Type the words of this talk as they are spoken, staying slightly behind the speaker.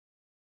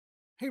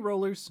Hey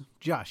rollers,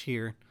 Josh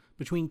here.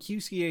 Between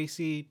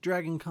QCAC,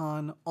 Dragon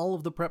Con, all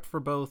of the prep for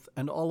both,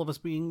 and all of us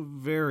being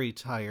very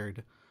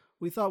tired,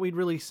 we thought we'd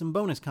release some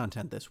bonus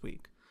content this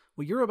week.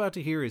 What you're about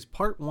to hear is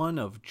part 1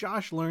 of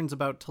Josh Learns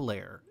About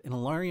Telheir, an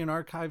Alarian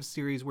Archives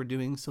series we're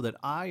doing so that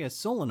I, as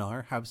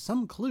Solinar, have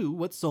some clue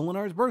what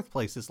Solinar's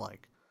birthplace is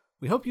like.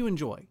 We hope you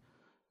enjoy.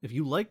 If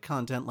you like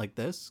content like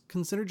this,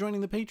 consider joining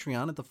the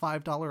Patreon at the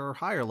 $5 or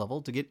higher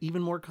level to get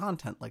even more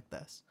content like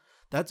this.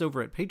 That's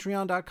over at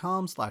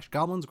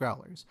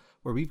patreon.com/goblinsgrowlers,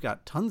 where we've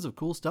got tons of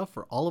cool stuff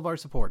for all of our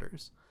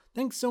supporters.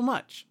 Thanks so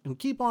much, and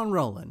keep on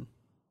rolling.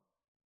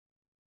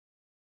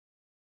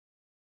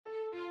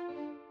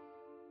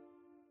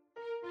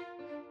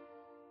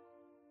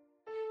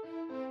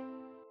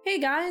 Hey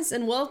guys,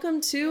 and welcome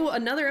to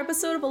another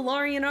episode of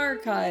Alarian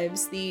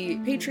Archives, the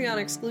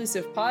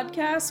Patreon-exclusive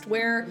podcast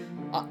where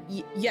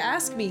you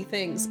ask me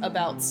things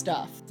about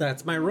stuff.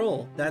 That's my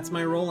role.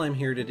 I'm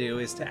here to do,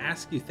 is to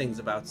ask you things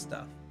about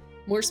stuff.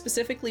 More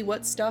specifically,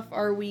 what stuff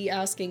are we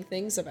asking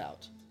things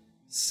about?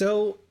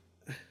 So,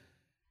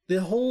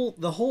 the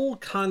whole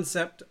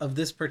concept of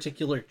this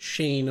particular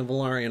chain of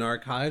Alarian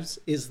Archives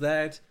is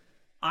that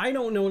I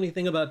don't know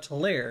anything about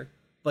Telheir,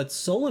 but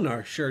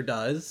Solinar sure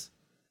does.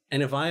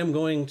 And if I am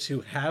going to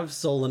have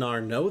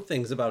Solinar know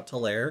things about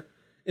Telheir,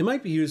 it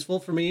might be useful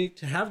for me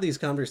to have these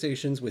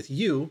conversations with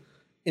you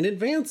in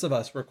advance of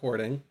us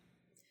recording.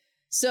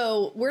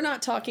 So we're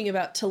not talking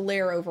about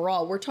Telheir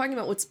overall. We're talking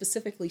about what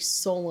specifically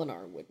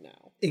Solinar would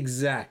know.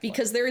 Exactly.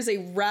 Because there is a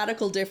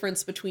radical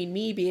difference between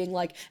me being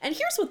like, and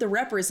here's what the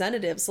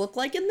representatives look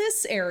like in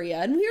this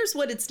area, and here's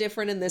what it's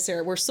different in this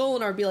area, where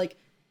Solinar would be like,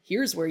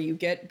 here's where you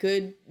get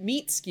good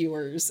meat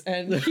skewers,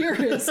 and here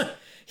is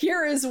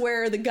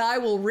where the guy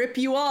will rip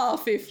you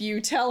off if you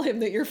tell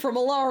him that you're from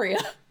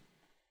Alaria.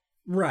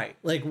 Right.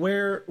 Like,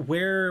 where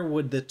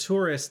would the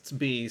tourists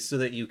be so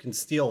that you can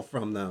steal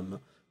from them?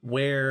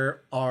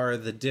 Where are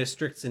the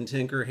districts in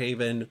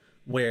Tinkerhaven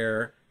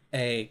where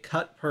a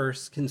cut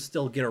purse can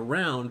still get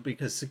around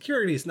because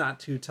security's not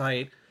too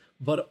tight,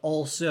 but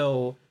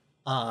also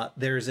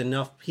there's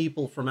enough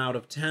people from out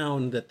of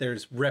town that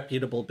there's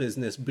reputable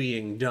business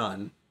being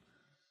done?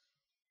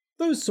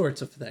 Those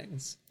sorts of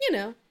things. You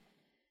know,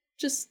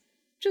 just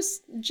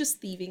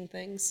thieving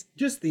things.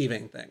 Just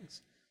thieving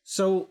things.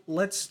 So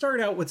let's start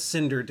out with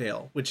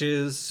Cinderdale, which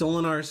is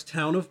Solinar's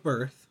town of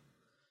birth,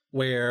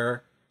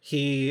 where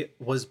he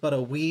was but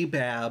a wee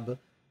bab,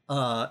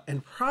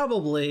 and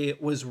probably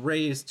was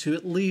raised to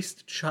at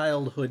least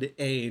childhood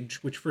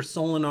age, which for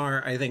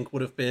Solinar, I think,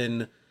 would have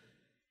been,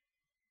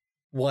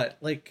 what,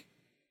 like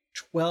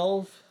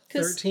 12,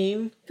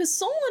 13? Because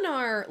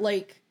Solinar,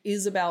 like,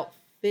 is about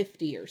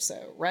 50 or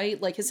so,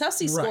 right? Like, his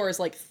Hussy score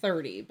is like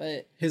 30,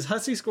 but... His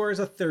Hussy score is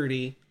a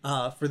 30.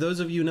 For those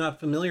of you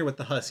not familiar with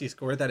the Hussy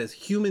score, that is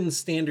human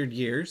standard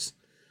years.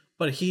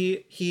 But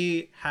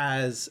he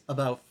has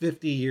about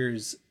 50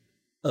 years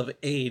of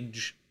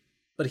age,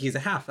 but he's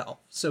a half-elf,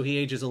 so he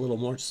ages a little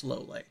more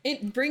slowly.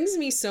 It brings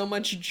me so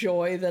much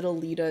joy that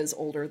Alita is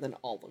older than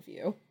all of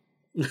you.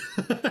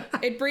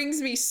 It brings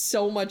me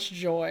so much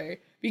joy,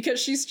 because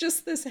she's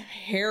just this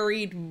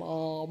harried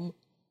mom.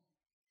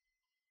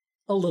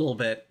 A little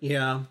bit,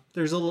 yeah.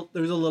 There's a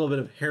little bit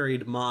of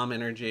harried mom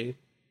energy.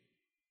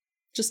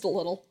 Just a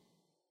little.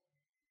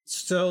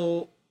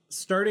 So,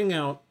 starting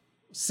out,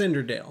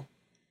 Cinderdale.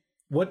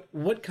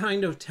 What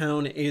kind of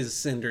town is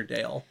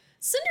Cinderdale?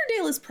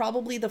 Cinderdale is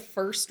probably the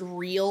first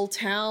real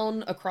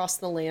town across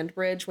the land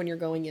bridge when you're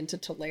going into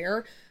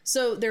Telheir.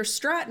 So there's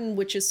Stratton,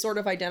 which is sort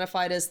of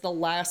identified as the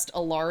last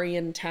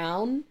Alarian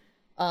town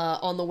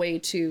on the way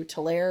to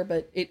Telheir,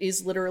 but it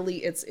is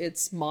literally,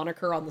 its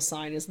moniker on the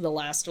sign is the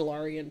last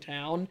Alarian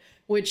town,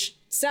 which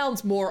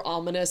sounds more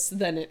ominous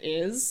than it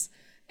is.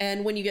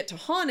 And when you get to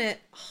Haunet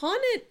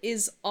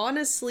is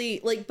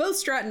honestly, like, both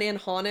Stratton and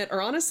Haunet are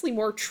honestly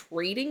more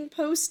trading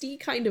posty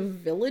kind of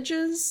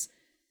villages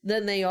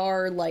than they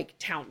are like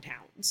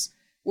towns.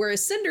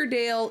 Whereas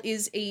Cinderdale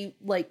is a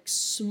like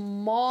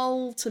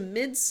small to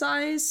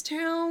mid-sized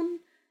town,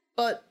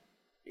 but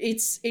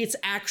it's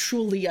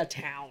actually a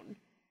town.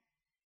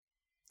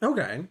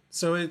 Okay,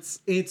 so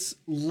it's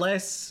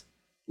less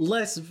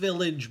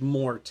village,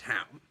 more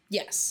town.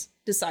 Yes,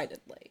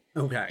 decidedly.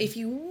 Okay. If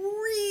you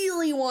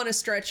really want to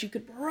stretch, you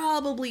could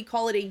probably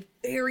call it a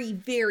very,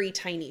 very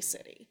tiny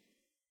city.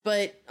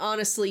 But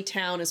honestly,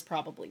 town is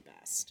probably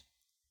best.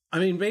 I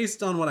mean,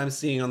 based on what I'm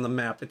seeing on the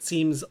map, it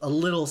seems a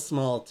little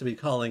small to be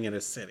calling it a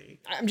city.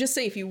 I'm just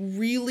saying, if you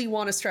really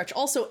want to stretch.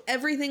 Also,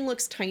 everything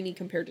looks tiny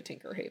compared to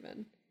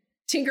Tinkerhaven.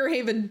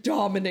 Tinkerhaven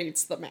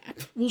dominates the map.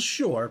 Well,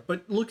 sure,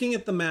 but looking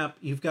at the map,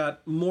 you've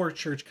got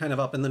Moorchurch kind of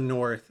up in the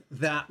north.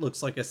 That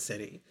looks like a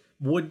city.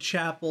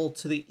 Woodchapel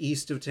to the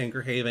east of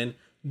Tinkerhaven.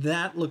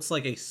 That looks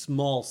like a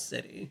small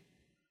city.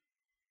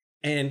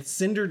 And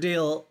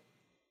Cinderdale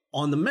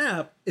on the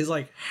map is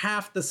like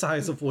half the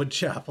size of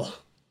Woodchapel.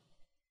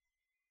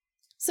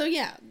 So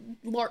yeah,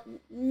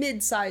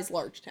 mid-sized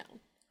large town.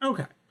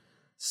 Okay.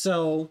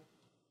 So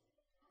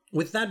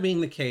with that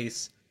being the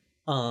case,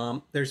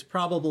 There's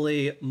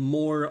probably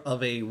more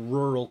of a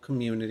rural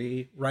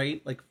community,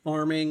 right? Like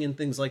farming and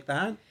things like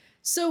that.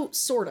 So,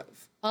 sort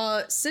of.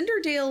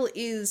 Cinderdale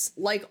is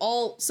like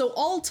all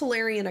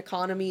Telherian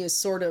economy is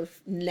sort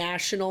of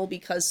national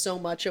because so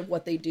much of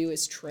what they do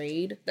is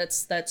trade.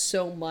 That's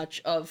so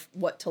much of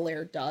what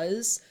Telheir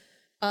does.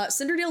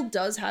 Cinderdale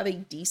does have a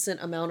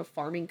decent amount of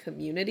farming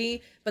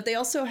community, but they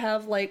also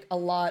have like a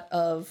lot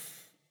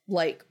of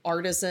like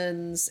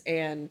artisans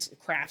and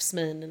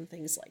craftsmen and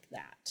things like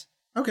that.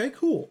 Okay,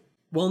 cool.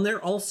 Well, and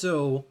they're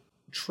also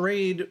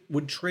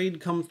would trade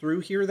come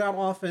through here that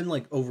often,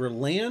 like over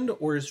land,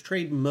 or is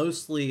trade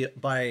mostly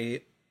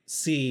by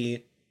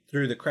sea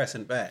through the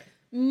Crescent Bay?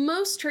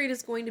 Most trade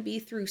is going to be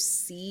through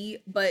sea,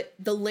 but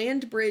the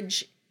land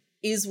bridge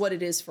is what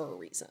it is for a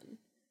reason.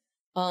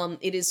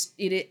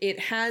 It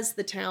has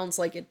the towns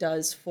like it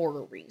does for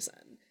a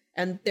reason.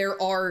 And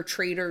there are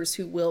traders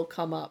who will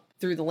come up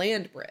through the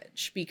land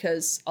bridge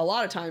because a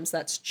lot of times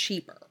that's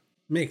cheaper.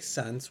 Makes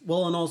sense.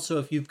 Well, and also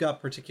if you've got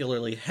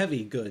particularly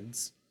heavy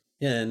goods,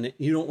 and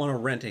you don't want to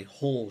rent a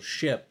whole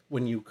ship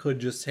when you could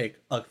just take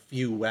a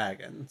few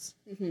wagons.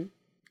 Mm-hmm.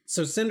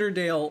 So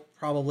Cinderdale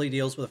probably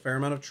deals with a fair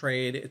amount of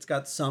trade. It's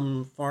got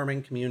some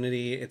farming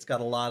community. It's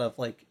got a lot of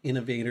like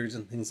innovators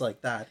and things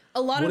like that.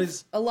 A lot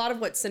of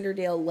what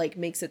Cinderdale like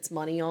makes its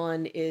money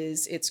on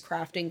is its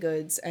crafting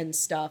goods and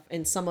stuff,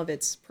 and some of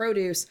its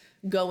produce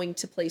going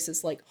to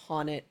places like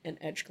Honnet and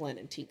Edgeglen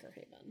and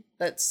Tinkerhaven.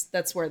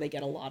 That's where they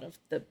get a lot of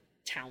the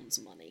town's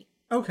money.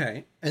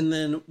 Okay. And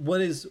then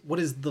what is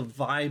the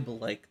vibe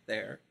like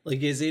there?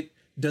 Like,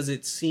 does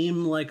it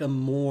seem like a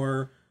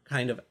more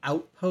kind of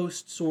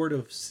outpost sort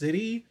of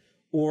city,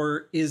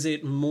 or is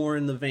it more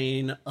in the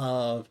vein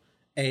of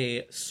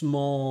a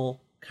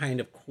small kind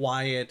of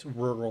quiet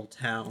rural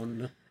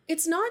town?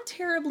 It's not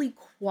terribly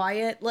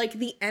quiet. Like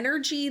the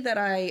energy that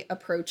I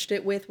approached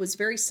it with was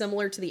very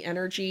similar to the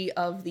energy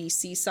of the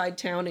seaside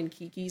town in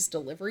Kiki's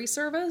delivery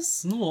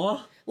service.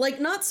 Aww. Like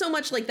not so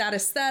much like that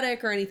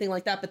aesthetic or anything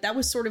like that, but that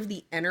was sort of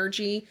the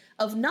energy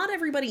of not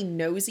everybody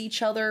knows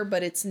each other,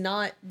 but it's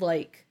not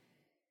like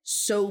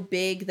so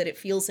big that it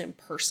feels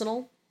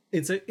impersonal.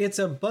 It's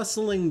a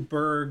bustling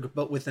burg,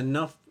 but with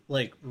enough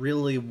like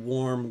really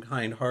warm,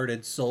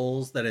 kind-hearted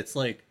souls that it's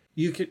like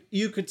you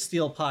could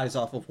steal pies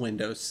off of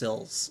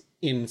windowsills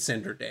in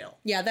Cinderdale.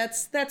 Yeah,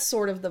 that's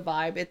sort of the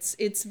vibe.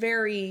 It's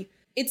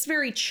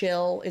very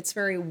chill. It's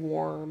very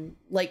warm.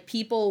 Like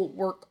people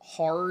work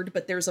hard,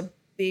 but there's a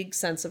big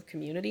sense of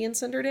community in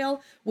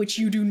Cinderdale, which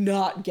you do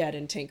not get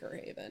in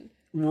Tinkerhaven.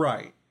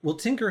 Right. Well,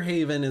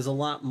 Tinkerhaven is a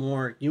lot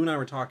more, you and I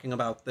were talking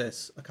about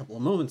this a couple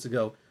of moments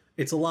ago,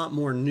 it's a lot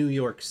more New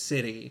York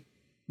City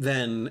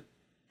than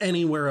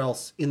anywhere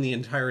else in the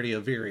entirety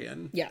of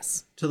Virion.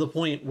 Yes. To the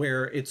point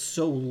where it's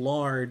so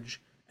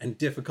large and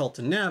difficult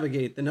to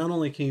navigate that not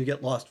only can you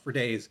get lost for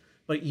days,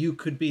 but you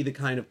could be the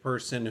kind of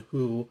person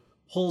who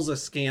pulls a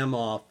scam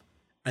off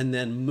and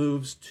then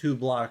moves 2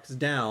 blocks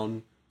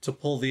down to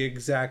pull the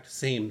exact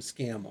same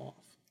scam off.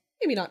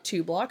 Maybe not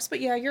 2 blocks, but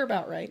yeah, you're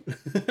about right.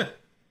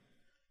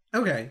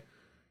 Okay.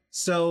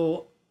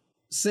 So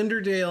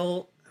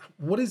Cinderdale,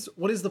 what is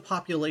the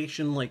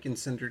population like in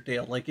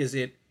Cinderdale? Like, is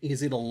it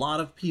a lot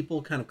of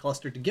people kind of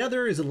clustered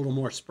together? Is it a little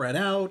more spread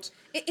out?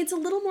 It's a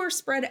little more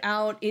spread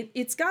out.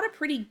 It's got a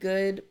pretty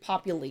good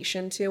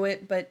population to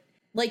it, but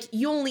like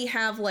you only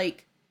have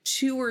like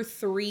 2 or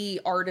 3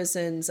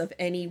 artisans of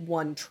any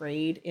one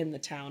trade in the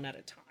town at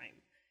a time.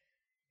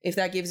 If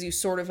that gives you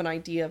sort of an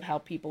idea of how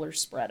people are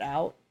spread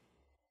out.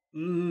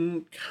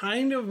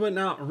 Kind of, but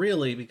not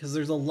really, because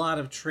there's a lot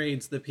of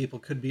trades that people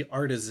could be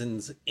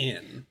artisans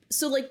in.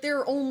 So, like, there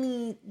are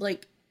only,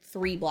 like,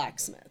 3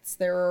 blacksmiths.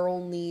 There are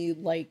only,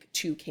 like,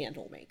 2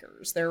 candle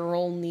makers. There are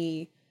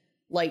only,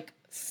 like,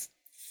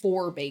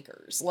 4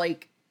 bakers.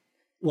 Like...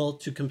 Well,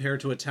 to compare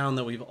to a town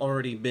that we've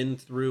already been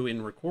through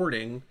in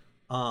recording,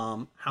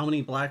 how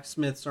many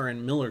blacksmiths are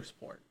in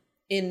Millersport?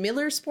 In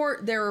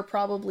Millersport, there are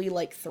probably,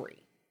 like,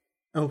 3.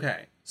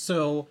 Okay,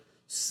 so...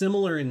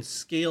 similar in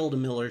scale to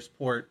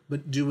Millersport,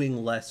 but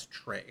doing less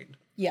trade.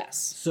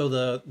 Yes. So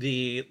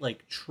the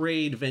like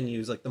trade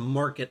venues, like the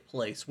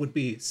marketplace, would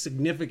be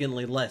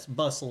significantly less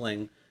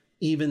bustling,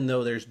 even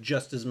though there's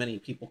just as many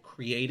people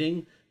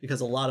creating,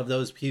 because a lot of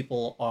those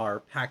people are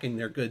packing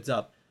their goods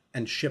up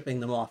and shipping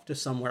them off to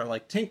somewhere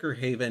like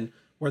Tinkerhaven,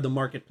 where the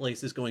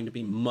marketplace is going to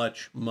be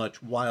much,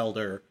 much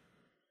wilder.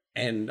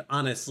 And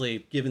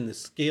honestly, given the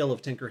scale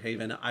of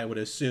Tinkerhaven, I would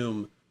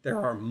assume there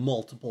are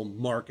multiple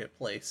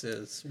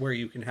marketplaces where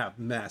you can have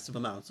massive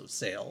amounts of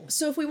sales.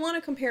 So if we want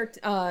to compare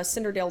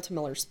Cinderdale to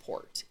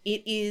Millersport,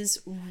 it is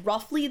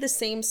roughly the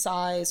same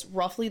size,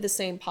 roughly the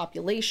same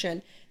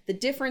population. The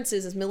difference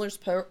is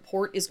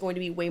Millersport is going to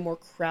be way more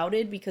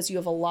crowded because you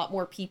have a lot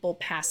more people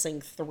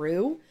passing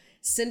through.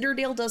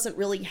 Cinderdale doesn't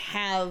really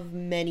have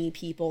many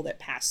people that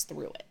pass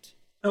through it.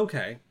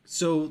 Okay,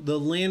 so the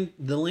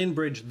land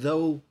bridge,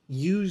 though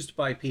used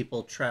by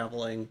people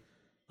traveling,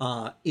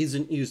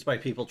 isn't used by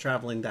people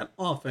traveling that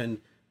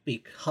often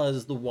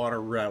because the water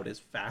route is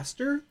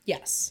faster?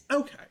 Yes.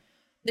 Okay.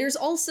 There's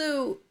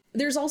also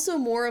There's also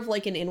more of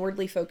like an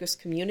inwardly focused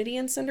community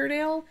in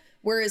Cinderdale,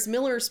 whereas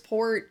Miller's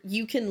Port,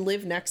 you can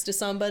live next to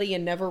somebody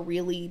and never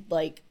really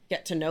like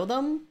get to know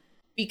them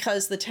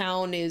because the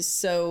town is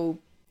so,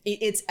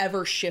 it's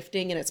ever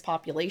shifting in its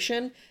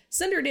population.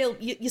 Cinderdale,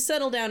 you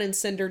settle down in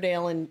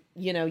Cinderdale and,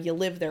 you know, you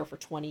live there for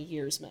 20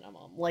 years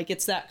minimum. Like,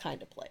 it's that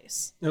kind of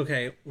place.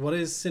 Okay, what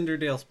is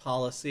Cinderdale's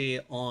policy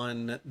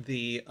on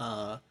the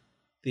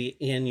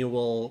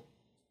annual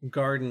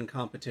garden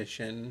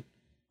competition?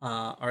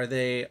 Are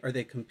they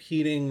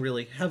competing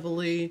really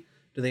heavily?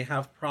 Do they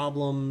have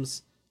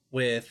problems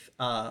with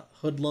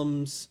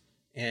hoodlums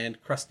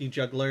and crusty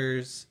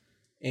jugglers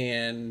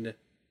and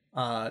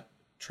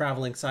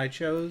traveling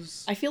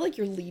sideshows? I feel like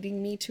you're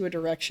leading me to a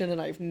direction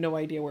and I have no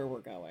idea where we're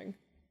going.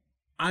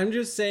 I'm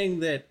just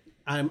saying that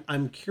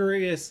I'm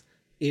curious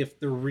if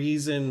the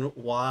reason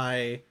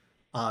why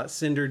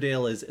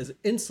Cinderdale is as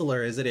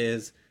insular as it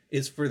is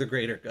for the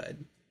greater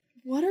good.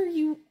 What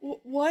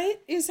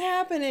is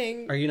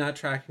happening? Are you not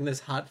tracking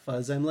this hot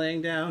fuzz I'm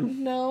laying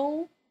down?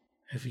 No.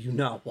 Have you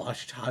not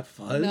watched Hot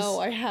Fuzz? No,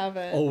 I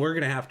haven't. Oh, we're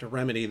going to have to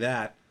remedy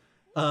that.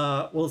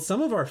 Well,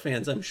 some of our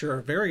fans, I'm sure,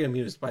 are very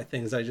amused by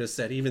things I just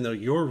said, even though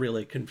you're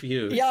really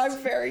confused. Yeah, I'm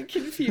very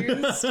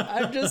confused.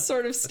 I'm just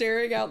sort of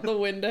staring out the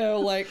window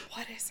like,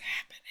 what is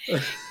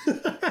happening?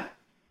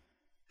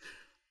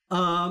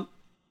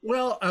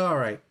 Well, all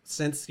right.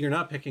 Since you're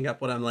not picking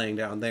up what I'm laying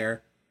down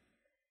there.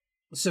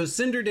 So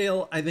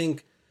Cinderdale, I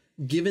think,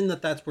 given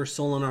that that's where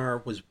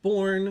Solinar was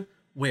born,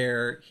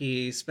 where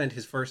he spent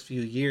his first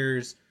few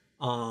years,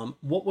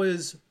 what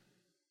was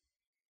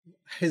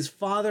his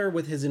father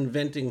with his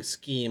inventing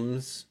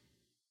schemes,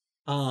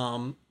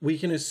 we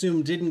can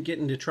assume didn't get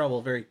into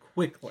trouble very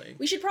quickly.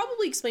 We should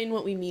probably explain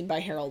what we mean by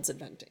Harold's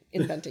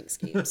inventing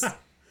schemes.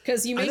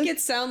 Because you make it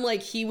sound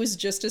like he was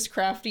just as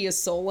crafty as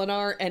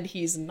Solinar, and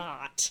he's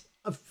not.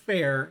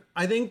 Fair.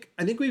 I think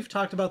we've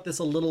talked about this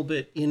a little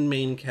bit in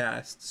main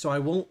cast, so I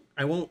won't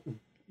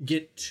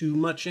get too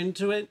much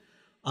into it.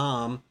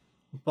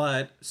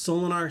 But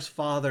Solinar's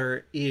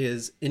father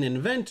is an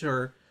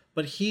inventor,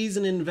 but he's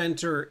an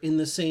inventor in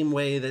the same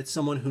way that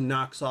someone who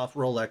knocks off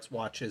Rolex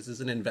watches is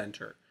an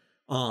inventor.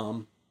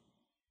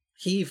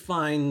 He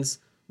finds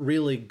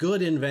really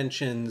good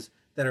inventions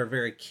that are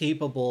very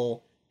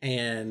capable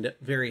and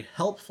very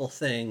helpful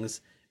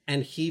things,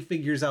 and he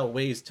figures out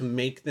ways to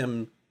make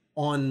them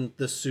on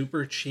the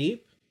super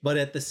cheap. But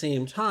at the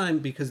same time,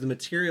 because the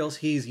materials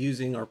he's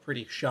using are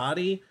pretty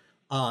shoddy,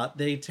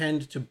 they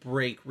tend to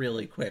break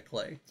really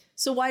quickly.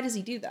 So why does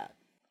he do that?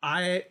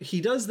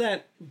 He does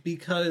that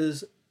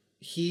because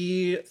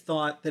he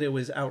thought that it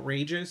was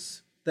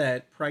outrageous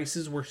that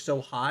prices were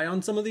so high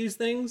on some of these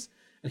things.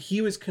 And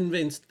he was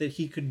convinced that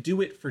he could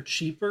do it for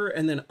cheaper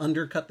and then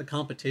undercut the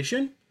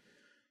competition.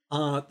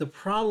 The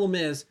problem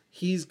is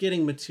he's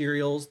getting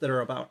materials that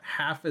are about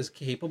half as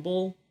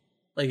capable.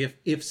 Like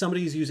if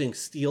somebody's using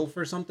steel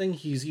for something,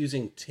 he's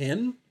using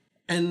tin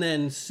and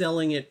then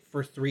selling it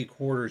for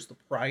 3/4 the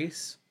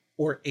price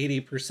or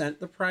 80%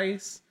 the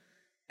price.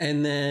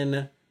 And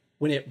then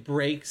when it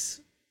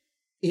breaks,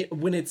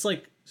 when it's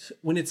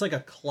like a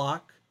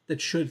clock that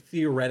should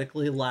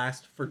theoretically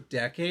last for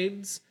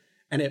decades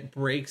and it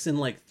breaks in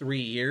like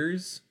 3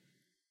 years,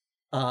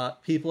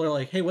 people are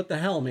like, hey, what the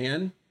hell,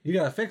 man? You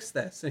gotta fix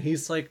this. And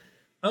he's like,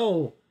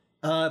 oh,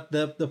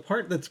 the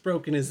part that's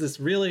broken is this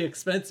really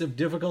expensive,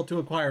 difficult to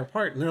acquire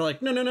part. And they're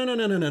like,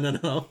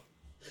 no.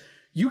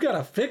 You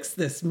gotta fix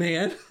this,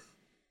 man.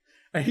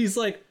 And he's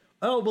like,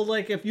 oh, well,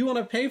 like, if you want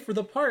to pay for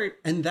the part,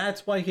 and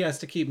that's why he has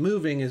to keep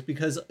moving, is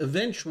because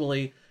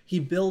eventually he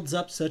builds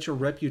up such a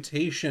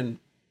reputation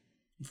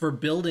for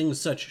building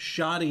such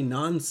shoddy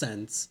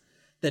nonsense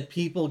that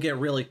people get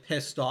really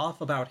pissed off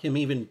about him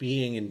even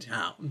being in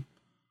town.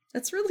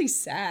 That's really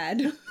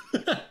sad.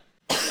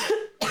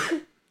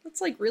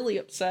 That's like really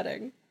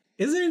upsetting.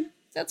 Is it?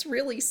 That's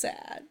really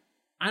sad.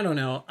 I don't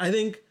know. I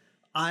think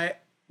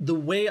the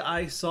way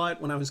I saw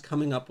it when I was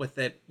coming up with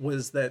it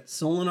was that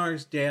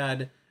Solinar's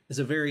dad is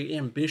a very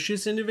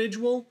ambitious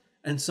individual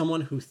and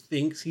someone who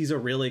thinks he's a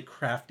really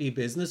crafty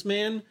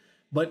businessman,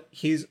 but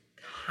he's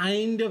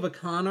kind of a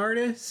con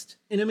artist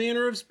in a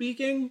manner of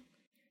speaking.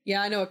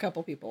 Yeah, I know a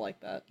couple people like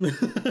that.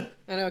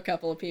 I know a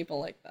couple of people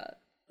like that.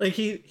 Like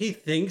he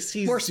thinks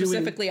he's more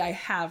specifically, I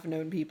have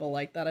known people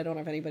like that. I don't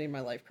have anybody in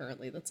my life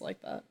currently that's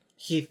like that.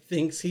 He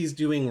thinks he's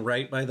doing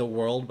right by the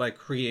world by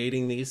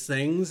creating these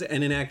things,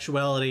 and in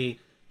actuality,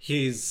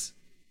 he's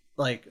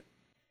like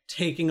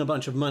taking a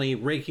bunch of money,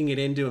 raking it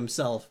into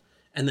himself,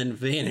 and then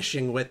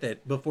vanishing with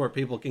it before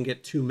people can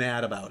get too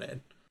mad about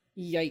it.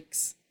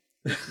 Yikes.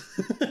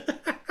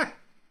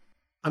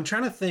 I'm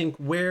trying to think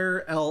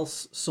where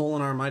else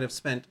Solinar might have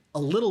spent a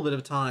little bit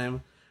of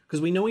time,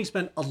 because we know he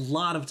spent a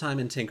lot of time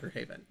in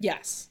Tinkerhaven.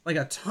 Yes. Like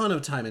a ton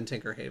of time in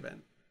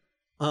Tinkerhaven.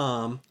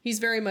 He's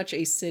very much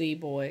a city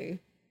boy,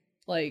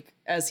 like,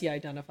 as he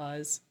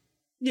identifies.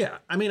 Yeah,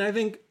 I mean, I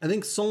think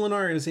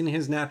Solinar is in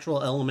his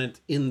natural element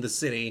in the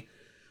city,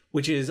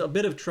 which is a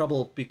bit of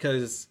trouble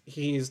because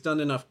he's done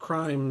enough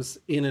crimes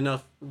in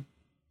enough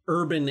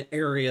urban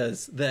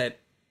areas that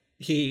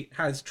he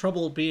has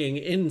trouble being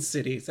in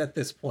cities at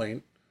this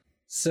point.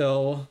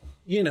 So,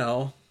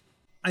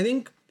 I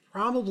think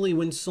probably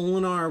when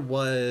Solinar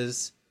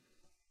was,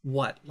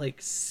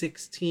 like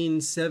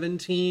 16,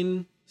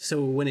 17?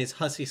 So when his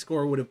Hussy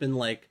score would have been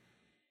like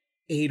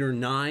 8 or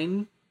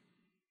 9,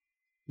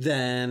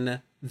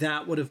 then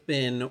that would have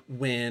been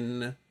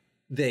when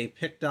they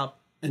picked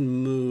up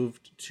and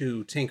moved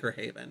to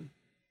Tinkerhaven.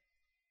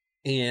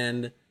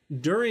 And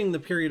during the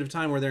period of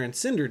time where they're in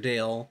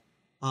Cinderdale,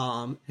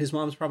 his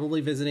mom's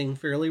probably visiting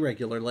fairly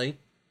regularly.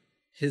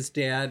 His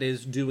dad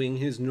is doing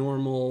his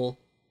normal,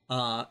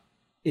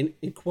 in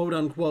quote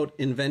unquote,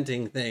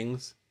 inventing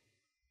things,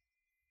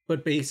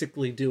 but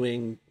basically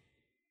doing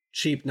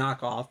cheap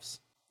knockoffs.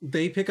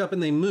 They pick up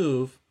and they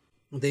move.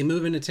 They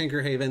move into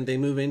Tinkerhaven. They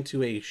move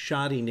into a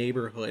shoddy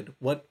neighborhood.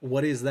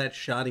 What is that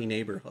shoddy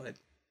neighborhood?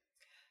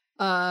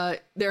 There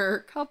are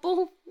a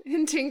couple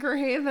in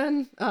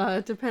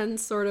Tinkerhaven.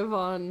 Depends sort of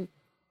on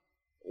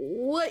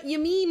what you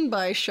mean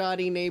by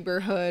shoddy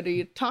neighborhood. Are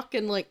you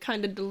talking like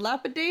kind of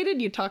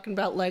dilapidated? You talking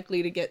about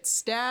likely to get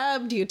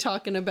stabbed? You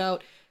talking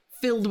about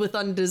filled with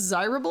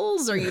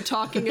undesirables? Are you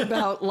talking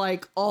about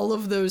like all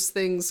of those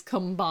things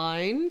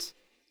combined?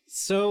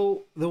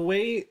 So the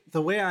way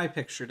I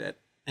pictured it,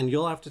 and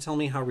you'll have to tell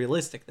me how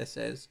realistic this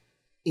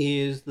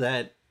is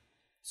that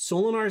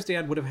Solinar's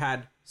dad would have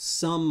had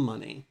some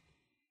money,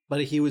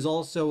 but he was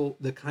also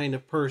the kind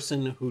of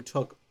person who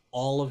took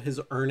all of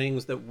his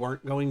earnings that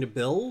weren't going to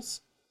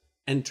bills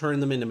and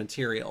turned them into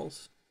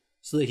materials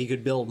so that he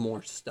could build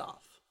more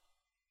stuff.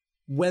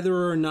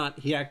 Whether or not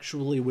he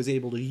actually was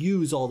able to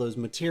use all those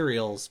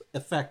materials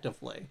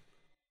effectively.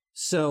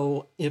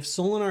 So if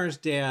Solinar's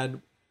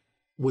dad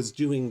was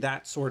doing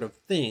that sort of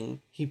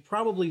thing, he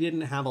probably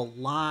didn't have a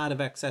lot of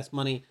excess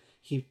money.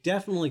 He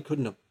definitely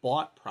couldn't have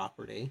bought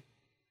property.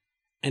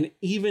 And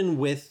even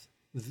with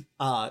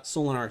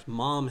Solinar's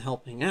mom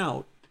helping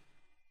out,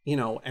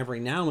 every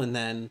now and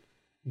then,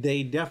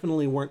 they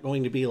definitely weren't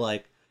going to be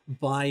like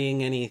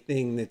buying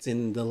anything that's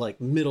in the like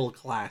middle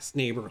class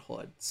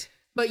neighborhoods.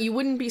 But you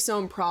wouldn't be so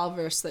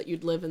impoverished that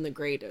you'd live in the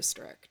Grey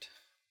District.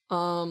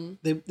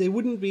 They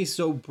wouldn't be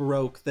so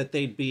broke that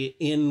they'd be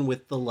in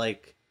with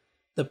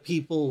the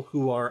people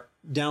who are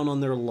down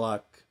on their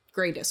luck.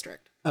 Grey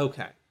District.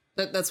 Okay.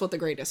 That's what the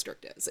Grey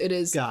District is. It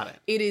is. Got it.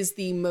 It is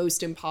the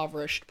most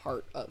impoverished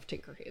part of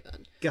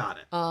Tinkerhaven. Got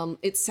it.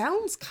 It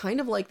sounds kind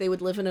of like they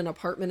would live in an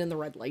apartment in the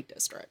Red Light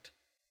District,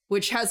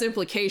 which has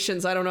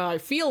implications I don't know how I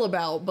feel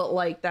about, but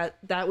like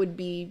that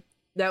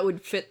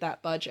would fit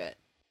that budget.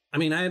 I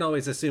mean, I had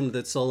always assumed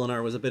that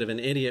Solinar was a bit of an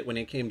idiot when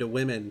it came to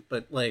women,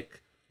 but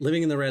like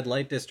living in the Red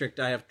Light District,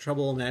 I have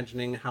trouble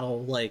imagining how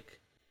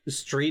like the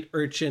street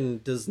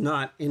urchin does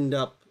not end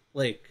up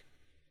like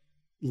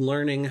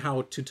learning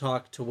how to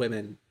talk to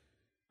women.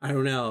 I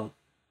don't know,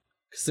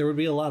 because there would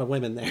be a lot of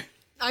women there.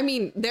 I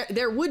mean,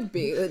 there would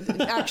be.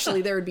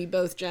 Actually, there would be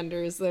both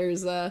genders.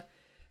 It's a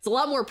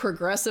lot more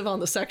progressive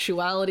on the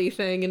sexuality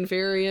thing in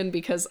Varian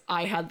because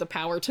I had the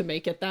power to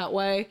make it that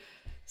way.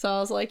 So I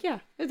was like,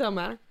 yeah, it don't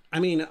matter. I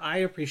mean, I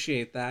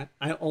appreciate that.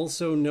 I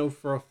also know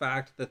for a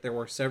fact that there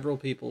were several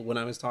people when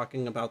I was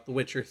talking about The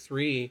Witcher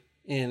 3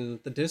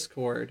 in the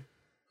Discord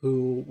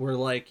who were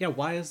like, yeah,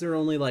 why is there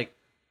only like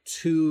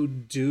 2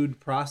 dude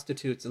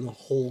prostitutes in the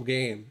whole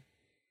game?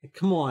 Like,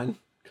 come on,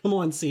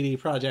 CD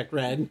Projekt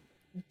Red.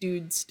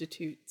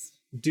 Dude-statutes.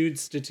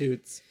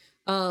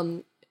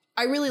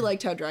 I really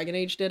liked how Dragon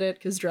Age did it,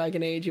 because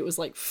Dragon Age, it was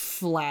like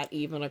flat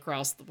even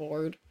across the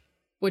board,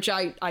 which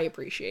I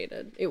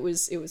appreciated. It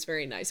was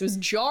very nice. It was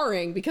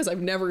jarring because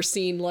I've never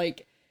seen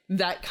like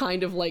that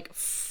kind of like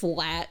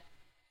flat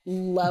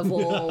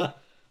level,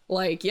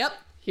 like, yep,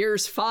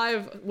 here's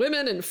 5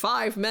 women and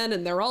 5 men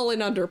and they're all in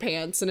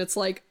underpants. And it's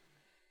like,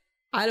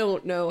 I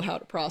don't know how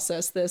to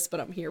process this,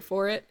 but I'm here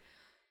for it.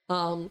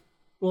 Well,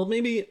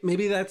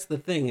 maybe that's the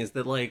thing, is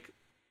that like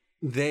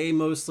they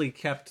mostly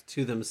kept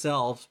to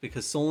themselves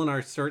because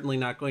Solinar's certainly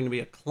not going to be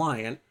a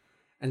client,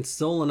 and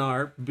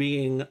Solinar,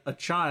 being a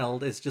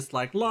child, is just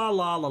like la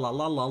la la la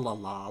la la la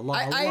la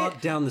la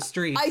down the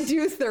street. I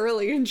do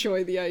thoroughly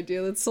enjoy the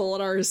idea that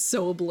Solinar is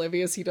so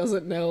oblivious he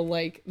doesn't know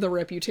like the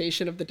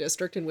reputation of the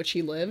district in which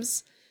he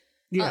lives.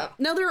 Yeah.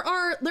 Now there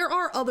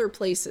are other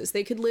places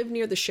they could live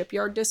near the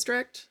shipyard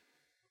district.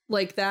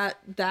 Like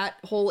that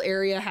whole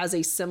area has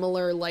a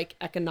similar like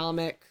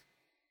economic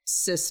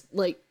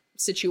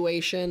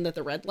situation that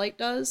the Red Light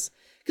does.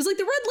 Because like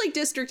the Red Light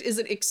District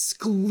isn't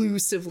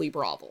exclusively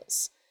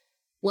brothels.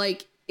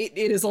 Like it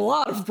is a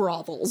lot of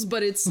brothels,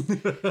 but it's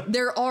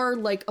there are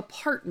like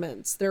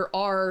apartments, there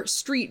are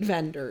street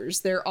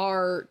vendors, there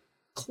are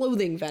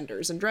clothing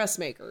vendors and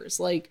dressmakers.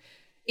 Like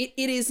it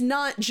is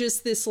not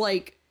just this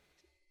like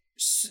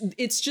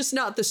it's just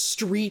not the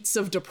streets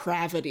of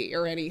depravity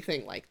or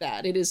anything like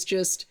that. It is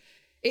just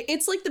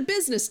it's like the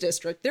business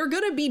district. They're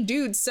going to be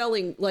dudes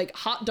selling like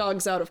hot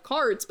dogs out of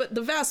carts, but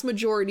the vast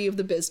majority of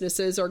the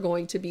businesses are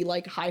going to be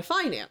like high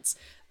finance.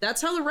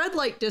 That's how the Red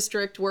Light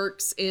District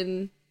works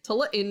in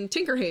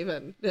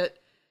Tinkerhaven. That,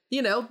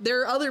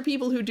 there are other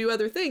people who do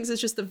other things. It's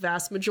just the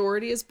vast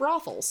majority is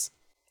brothels.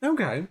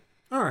 Okay.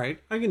 All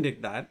right. I can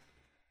dig that.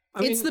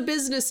 It's the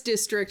business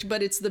district,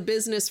 but it's the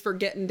business for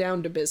getting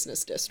down to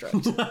business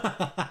district.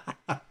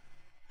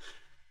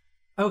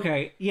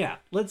 Okay, yeah.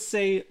 Let's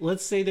say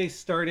they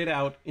started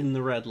out in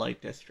the red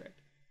light district.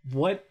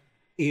 What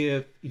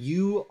if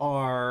you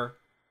are,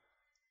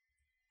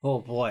 oh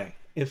boy,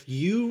 if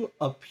you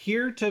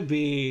appear to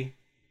be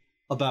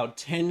about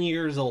 10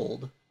 years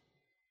old,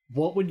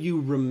 what would you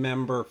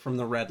remember from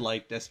the red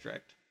light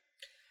district?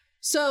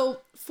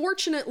 So,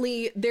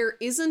 fortunately, there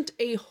isn't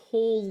a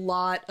whole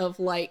lot of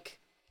like,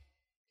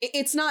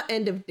 it's not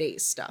end of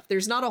days stuff.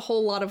 There's not a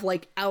whole lot of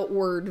like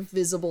outward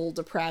visible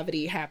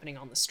depravity happening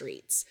on the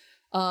streets.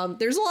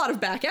 There's a lot of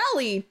back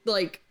alley,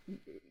 like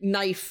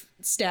knife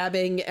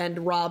stabbing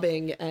and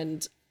robbing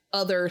and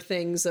other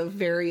things of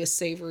various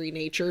savory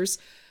natures.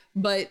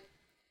 But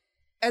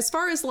as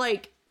far as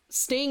like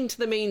staying to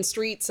the main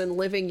streets and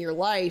living your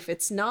life,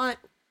 it's not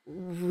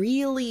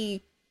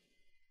really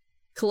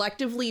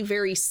collectively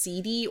very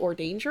seedy or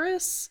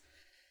dangerous.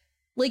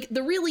 Like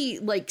the really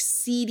like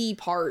seedy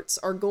parts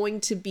are going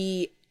to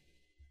be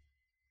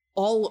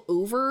all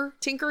over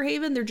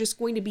Tinkerhaven. They're just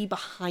going to be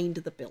behind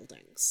the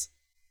buildings.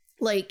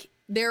 Like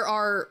there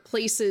are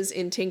places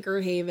in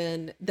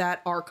Tinkerhaven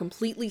that are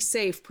completely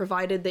safe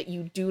provided that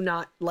you do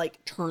not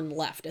like turn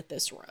left at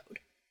this road.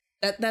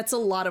 That's a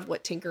lot of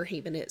what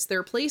Tinkerhaven is. There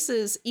are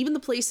places, even the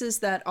places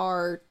that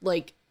are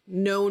like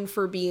known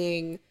for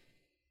being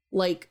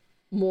like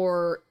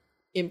more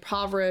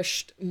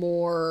impoverished,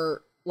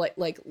 more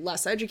like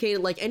less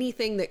educated, like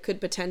anything that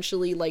could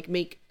potentially like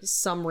make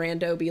some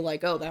rando be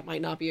like, oh, that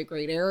might not be a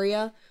great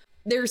area.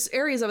 There's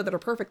areas of it that are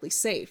perfectly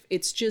safe.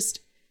 It's just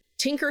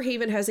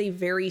Tinkerhaven has a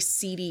very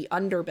seedy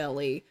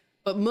underbelly,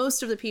 but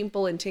most of the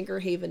people in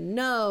Tinkerhaven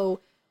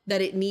know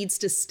that it needs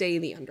to stay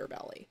the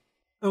underbelly.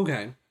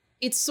 Okay.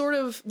 It's sort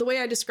of, the way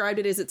I described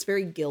it is it's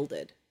very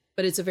gilded,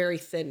 but it's a very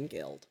thin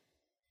gild.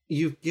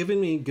 You've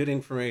given me good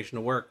information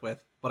to work with,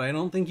 but I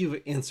don't think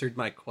you've answered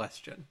my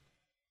question.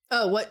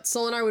 Oh, what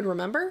Solinar would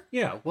remember?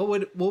 Yeah, what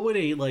would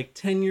a like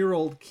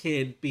 10-year-old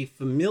kid be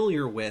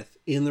familiar with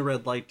in the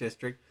red light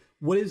district?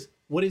 What is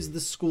the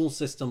school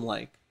system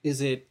like?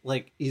 Is it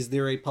like, is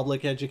there a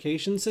public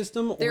education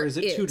system, or is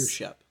it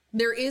tutorship?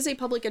 There is a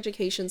public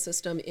education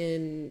system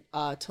in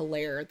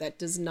Telheir that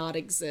does not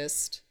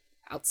exist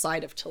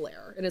outside of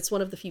Telheir, and it's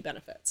one of the few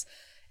benefits.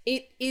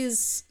 It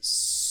is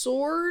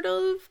sort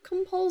of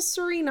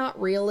compulsory, not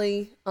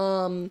really.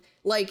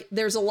 Like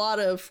there's a lot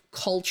of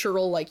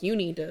cultural, like you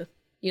need to,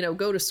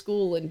 go to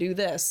school and do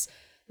this.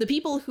 The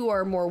people who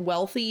are more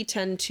wealthy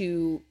tend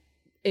to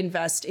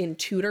invest in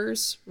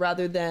tutors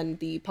rather than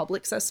the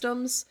public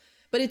systems.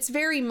 But it's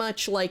very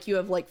much like you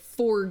have like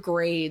 4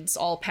 grades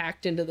all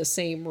packed into the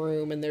same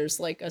room, and there's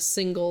like a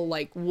single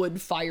like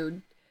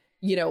wood-fired,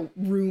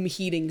 room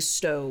heating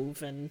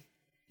stove, and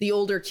the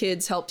older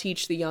kids help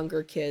teach the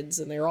younger kids,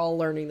 and they're all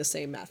learning the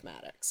same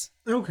mathematics.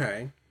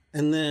 Okay.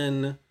 And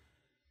then,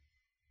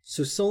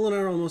 so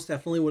Solinar almost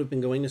definitely would have been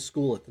going to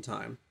school at the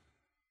time.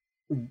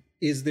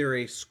 Is there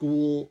a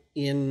school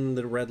in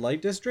the red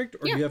light district,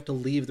 or do you have to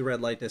leave the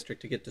red light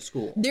district to get to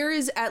school? There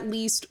is at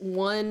least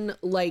one,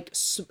 like,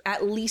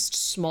 at least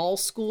small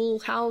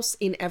schoolhouse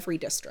in every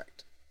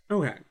district.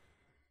 Okay.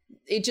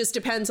 It just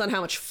depends on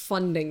how much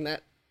funding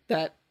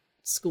that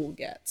school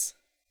gets.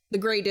 The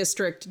Gray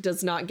District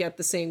does not get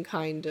the same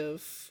kind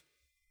of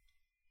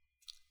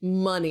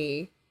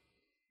money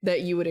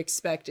that you would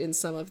expect in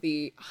some of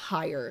the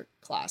higher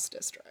class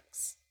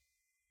districts.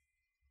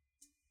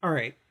 All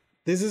right.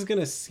 This is going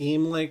to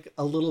seem like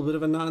a little bit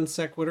of a non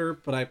sequitur,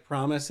 but I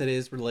promise it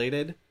is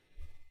related.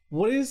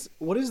 What is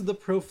the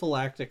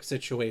prophylactic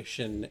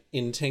situation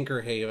in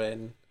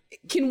Tinkerhaven?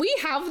 Can we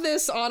have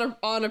this on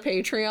a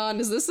Patreon?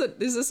 Is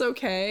this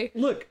okay?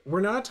 Look, we're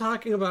not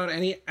talking about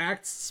any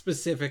acts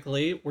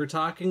specifically. We're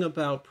talking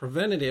about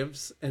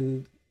preventatives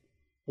and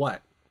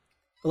what?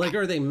 Like,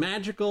 are they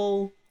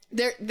magical?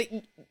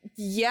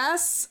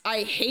 Yes,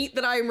 I hate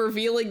that I'm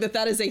revealing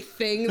that is a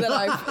thing that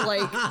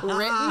I've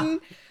written.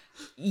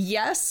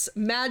 Yes,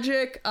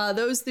 magic.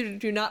 Those that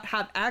do not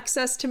have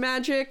access to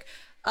magic,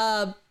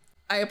 I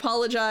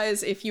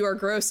apologize if you are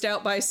grossed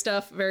out by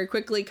stuff. Very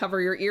quickly, cover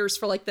your ears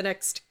for like the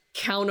next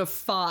count of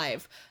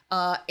 5.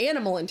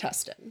 Animal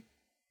intestine.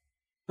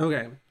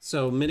 Okay,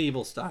 so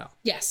medieval style.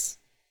 Yes.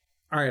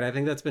 All right, I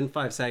think that's been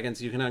 5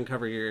 seconds. You can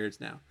uncover your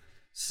ears now.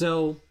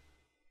 So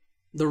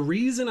the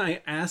reason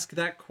I ask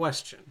that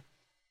question,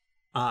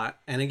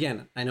 and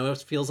again, I know it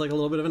feels like a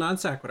little bit of a non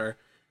sequitur,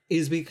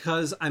 is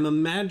because I'm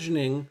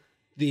imagining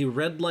the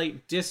red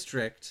light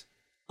district,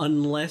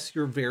 unless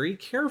you're very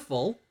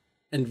careful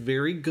and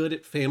very good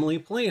at family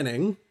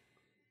planning,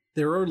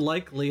 there are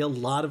likely a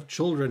lot of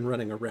children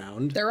running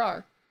around. There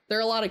are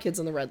a lot of kids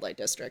in the red light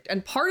district.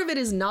 And part of it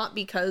is not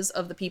because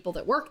of the people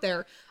that work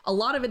there. A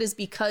lot of it is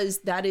because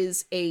that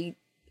is a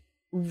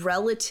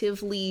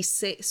relatively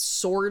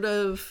sort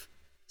of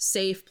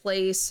safe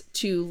place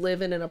to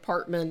live in an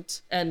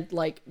apartment and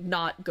like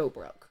not go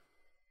broke.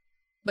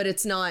 But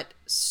it's not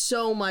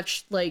so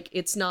much, like,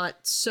 it's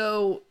not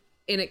so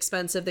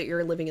inexpensive that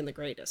you're living in the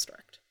Gray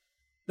District.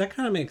 That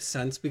kind of makes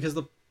sense, because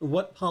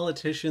what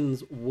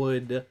politicians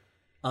would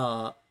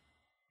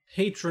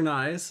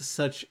patronize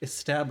such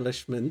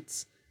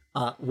establishments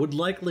would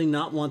likely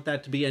not want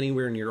that to be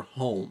anywhere near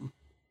home,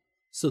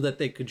 so that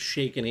they could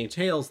shake any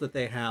tails that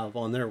they have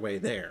on their way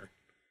there.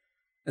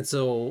 And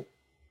so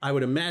I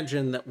would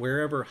imagine that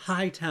wherever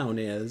Hightown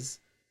is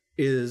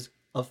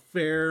a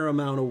fair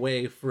amount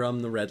away from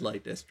the red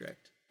light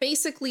district.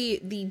 Basically,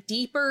 the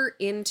deeper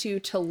into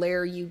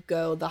Telheir you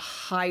go, the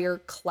higher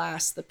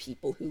class the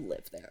people who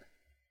live there.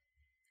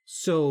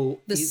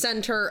 So the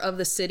center of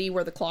the city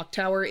where the clock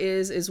tower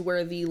is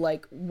where the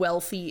like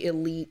wealthy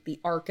elite, the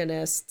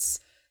arcanists,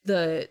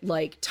 the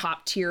like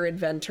top tier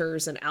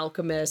inventors and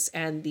alchemists,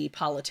 and the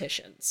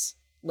politicians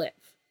live.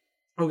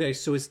 Okay,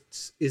 so is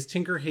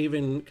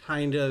Tinkerhaven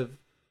kind of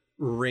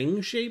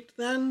ring shaped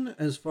then,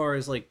 as far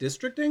as like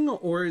districting,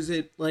 or is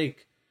it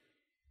like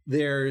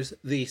there's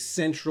the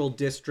central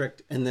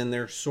district and then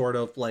there's sort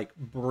of like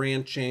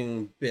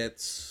branching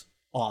bits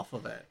off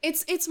of it?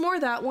 It's more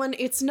that one.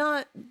 It's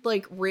not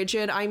like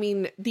rigid. I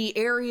mean, the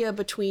area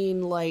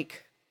between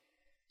like,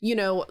 you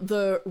know,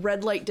 the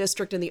red light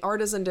district and the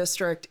artisan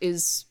district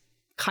is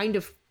kind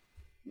of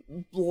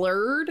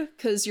blurred,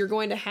 because you're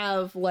going to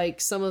have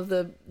like some of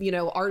the, you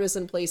know,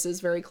 artisan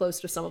places very close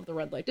to some of the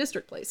red light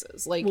district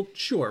places. Like, well,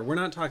 sure, we're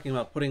not talking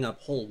about putting up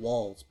whole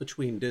walls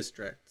between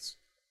districts.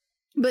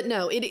 But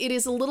no, it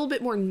is a little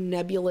bit more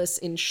nebulous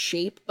in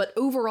shape, but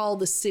overall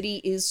the city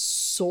is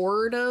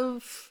sort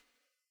of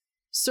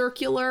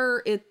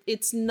circular.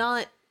 It's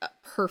not a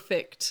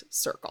perfect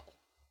circle.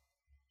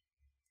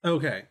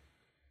 Okay.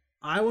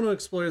 I want to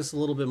explore this a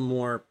little bit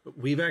more, but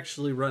we've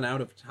actually run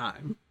out of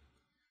time.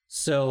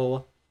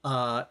 So,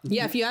 yeah,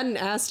 if you hadn't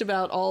asked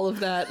about all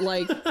of that,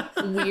 like,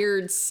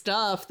 weird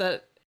stuff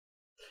that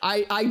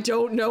I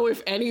don't know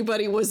if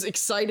anybody was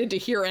excited to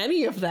hear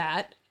any of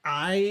that.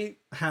 I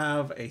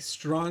have a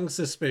strong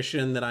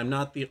suspicion that I'm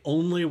not the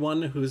only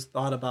one who's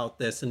thought about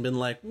this and been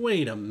like,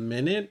 wait a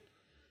minute.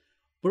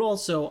 But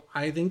also,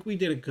 I think we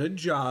did a good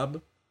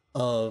job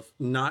of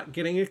not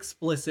getting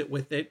explicit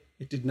with it.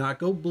 It did not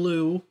go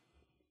blue.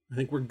 I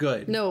think we're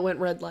good. No, it went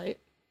red light.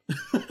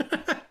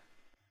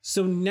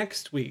 So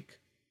next week,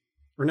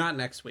 or not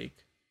next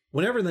week,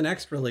 whenever the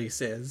next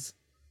release is,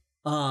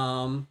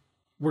 we're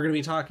going to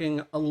be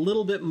talking a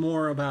little bit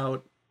more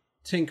about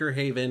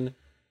Tinkerhaven.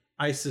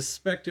 I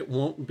suspect it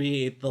won't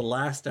be the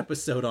last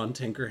episode on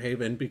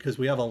Tinkerhaven because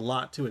we have a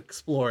lot to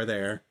explore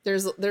there.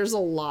 There's a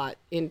lot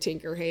in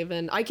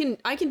Tinkerhaven. I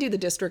can do the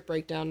district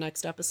breakdown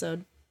next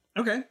episode.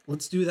 Okay,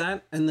 let's do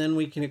that, and then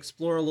we can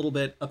explore a little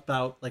bit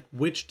about like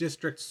which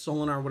districts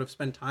Solinar would have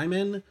spent time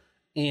in,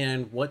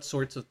 and what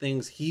sorts of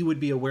things he would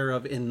be aware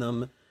of in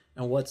them,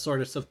 and what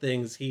sorts of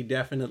things he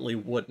definitely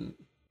wouldn't.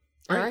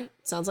 All right,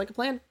 sounds like a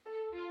plan.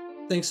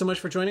 Thanks so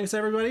much for joining us,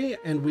 everybody,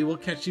 and we will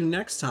catch you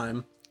next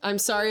time. I'm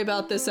sorry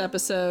about this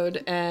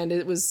episode, and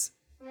it was...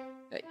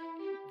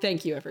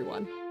 Thank you,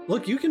 everyone.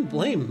 Look, you can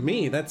blame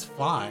me, that's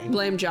fine.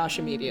 Blame Josh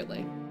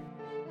immediately.